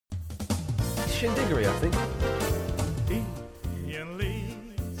Shindiggery, I think. Ian Lee,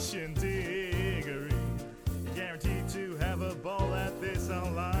 Shindiggery, guaranteed to have a ball at this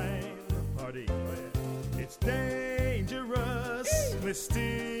online party. It's dangerous,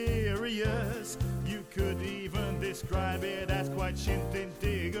 mysterious. You could even describe it as quite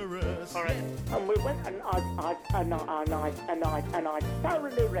shindiggerous. All right. And we went and I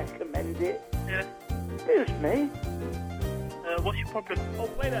thoroughly recommend it. Yeah. Excuse me. What's your problem? Oh,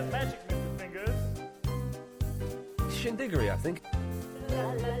 play that magic, Mr. Fingers. Shindiggery, I think.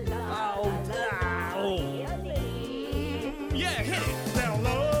 Yeah, hit it.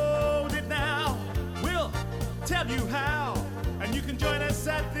 Download it now. We'll tell you how. And you can join us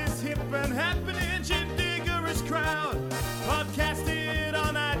at this hip and happening shindiggerous crowd. Podcast it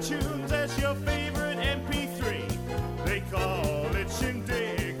on iTunes as your favorite MP3. They call it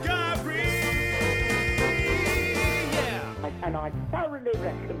Shindiggery. Yeah. And I thoroughly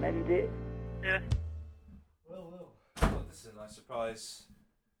recommend it. Yeah. Well. This is a nice surprise.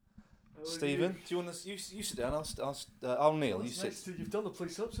 Stephen, do you want to? You sit down. I'll kneel. Well, you sit. nice you've done the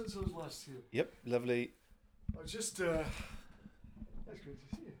place up since I was last here. Yep, lovely. I just that's great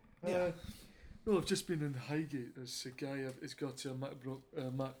to see you. Yeah. No, I've just been in Highgate. There's a guy. He's got a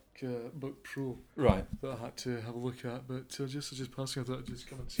MacBook Pro Right. that I had to have a look at. But just passing, I thought I'd just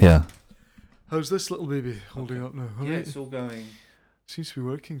come and see. Yeah. How's this little baby holding up now? All Yeah, right? it's all going. Seems to be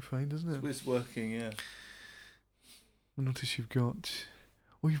working fine, doesn't it? It's working. Yeah. I notice you've got.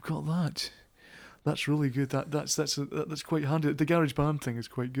 Oh, you've got that. That's really good. That's quite handy. The GarageBand thing is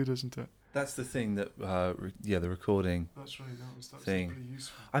quite good, isn't it? That's the thing that. The recording. That's right. That's Thing. pretty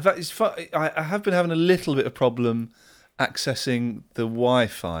useful. I have been having a little bit of problem accessing the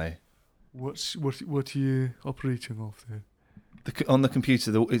Wi-Fi. What are you operating off there? On the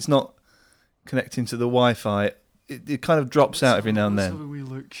computer. It's not connecting to the Wi-Fi. It kind of drops out every now and Let's then. have a wee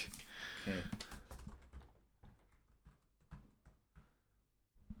look. Okay.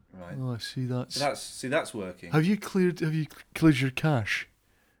 Right. Oh, I see that. That's working. Have you cleared your cache?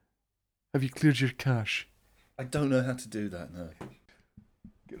 Have you cleared your cache? I don't know how to do that. No.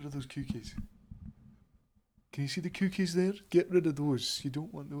 Get rid of those cookies. Can you see the cookies there? Get rid of those. You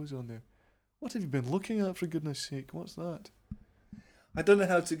don't want those on there. What have you been looking at, for goodness sake? What's that? I don't know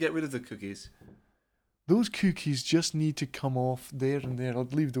how to get rid of the cookies. Those cookies just need to come off there and there.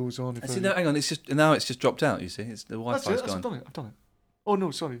 I'd leave those on. If See, hang on. It's just dropped out. You see, the Wi-Fi's gone. I've done it. Oh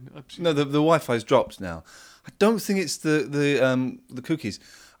no, sorry. No, the Wi-Fi's dropped now. I don't think it's the cookies.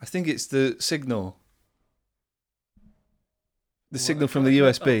 I think it's the signal. The signal from the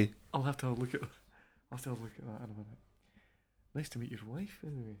USB. I'll have to have a look at. I'll have to have a look at that in a minute. Nice to meet your wife,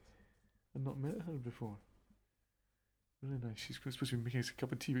 anyway. I've not met her before. Really nice. She's supposed to be making us a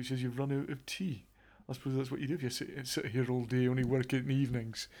cup of tea, but she says you've run out of tea. I suppose that's what you do if you sit here all day, only work in the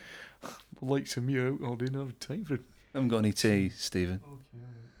evenings. Likes of me out all day, not have time for it. I haven't got any tea, Stephen. Okay,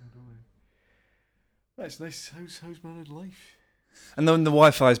 alright, don't worry. That's nice. How's married life? And then the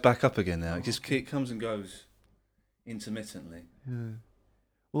Wi-Fi's back up again now. It comes and goes intermittently. Yeah.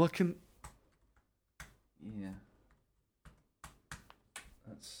 Well, I can. Yeah.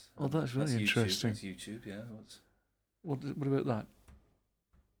 That's. That's really interesting. That's YouTube. Yeah. What about that?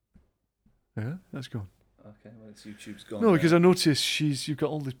 Yeah, that's gone. Okay. Well, it's YouTube's gone. No, because I noticed you've got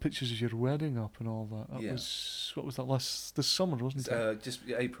all the pictures of your wedding up and all that. That Yeah. was what was that this summer, wasn't it? Just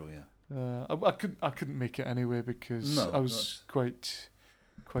April. Yeah. I couldn't make it anyway because No, I was quite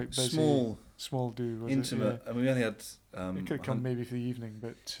busy. Small do. Was Intimate. It? And we only had. Yeah. It could have come maybe for the evening,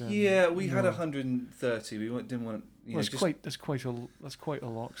 but. We had 130. We didn't want. That's quite a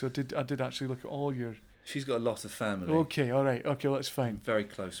lot. So I did actually look at all your. She's got a lot of family. Okay, all right. Okay, well, that's fine. Very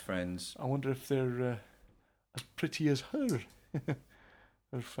close friends. I wonder if they're as pretty as her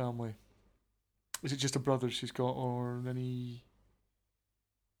family. Is it just a brother she's got, or any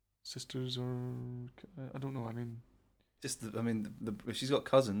sisters, or I don't know. I mean, she's got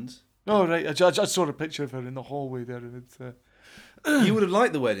cousins. Oh right, I saw a picture of her in the hallway there, and it's. You would have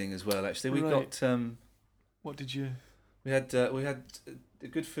liked the wedding as well. Actually, we Right. got. What did you? We had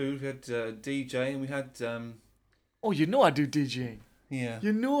good food. We had DJ, and we had. Oh, you know I do DJing. Yeah.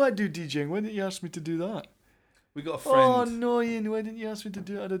 You know I do DJing. Why didn't you ask me to do that? We got a friend. Oh no, Ian! Why didn't you ask me to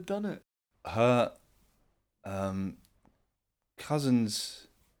do it? I'd have done it. Her cousin's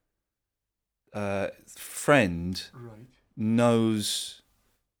friend Right. knows.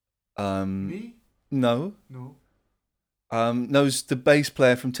 Me? No. No. Knows the bass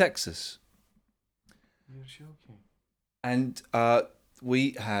player from Texas. You're joking. And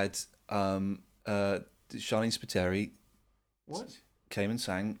we had Charlene Spiteri What? came and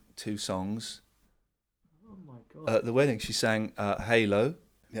sang 2 songs Oh my god. at the wedding. She sang Halo,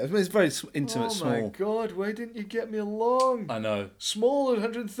 Yeah, it was very intimate, Oh small. my God! Why didn't you get me along? I know. Smaller,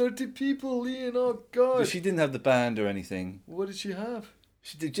 130 people, Liam. Oh God! But she didn't have the band or anything. What did she have?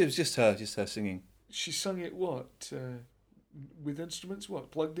 She did. It was just her singing. She sung it what? With instruments?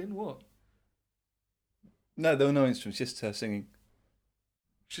 What? Plugged in? What? No, there were no instruments. Just her singing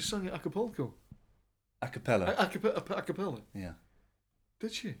She sung it a cappella. a cappella. A cappella. Yeah,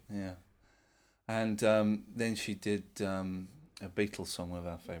 Did she? yeah. And then she did a Beatles song, one of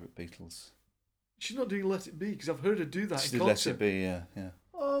our favourite Beatles. She's not doing Let It Be because I've heard her do that She in did Let concert. It Be. Yeah, yeah.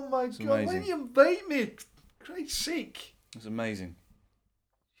 Oh my It's God! Why amazing. didn't you invite me? Christ's sake! It was amazing.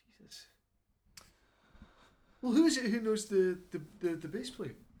 Jesus. Well, who is it who knows the bass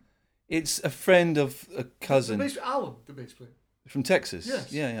player? It's a friend of a cousin Alan, the bass player. from Texas.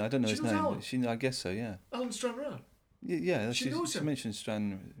 Yes. Yeah, yeah. I don't know She his knows name. Alan? But I guess so. Yeah. Alan Stranraer. Yeah. She knows She him? mentioned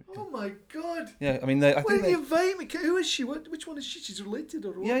Strand. Oh my God! Yeah, I mean, I Why think didn't you invite me? Who is she? Which one is she? She's related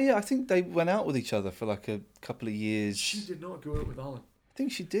or what? Yeah. I think they went out with each other for like a couple of years. She did not go out with Alan. I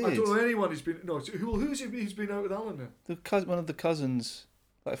think she did. I don't know anyone who's been. No, who's been out with Alan now? One of the cousins,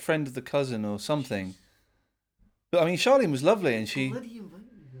 like a friend of the cousin or something. But I mean, Charlene was lovely, and Why did you invite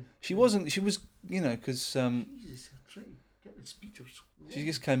me? she wasn't. She was, because Jesus, I'm trying to get the speakers. she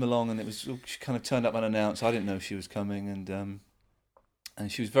just came along, and she kind of turned up unannounced. I didn't know she was coming,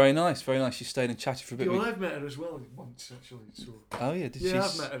 and she was very nice, very nice. She stayed and chatted for a bit. Yeah, well, I've met her as well once actually. So. Oh yeah, did she? Yeah,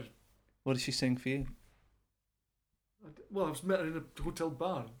 I've met her. What did she sing for you? Well, I've met her in a hotel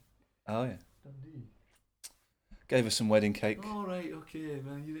bar. Oh yeah, Dundee. gave her some wedding cake. All right, okay,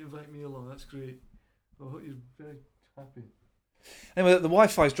 man. You didn't invite me along. That's great. I hope you're very happy. Anyway, the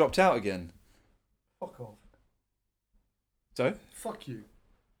Wi-Fi's dropped out again. Fuck off. So Fuck you.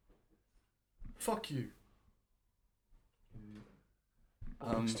 Fuck you.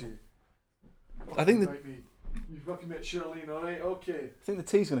 Next to you. I think Invite me. You fucking met Charlene, all right? Okay. I think the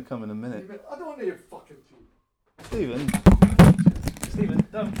tea's going to come in a minute. I don't want to hear fucking tea. Stephen,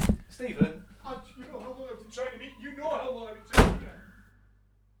 don't. Stephen.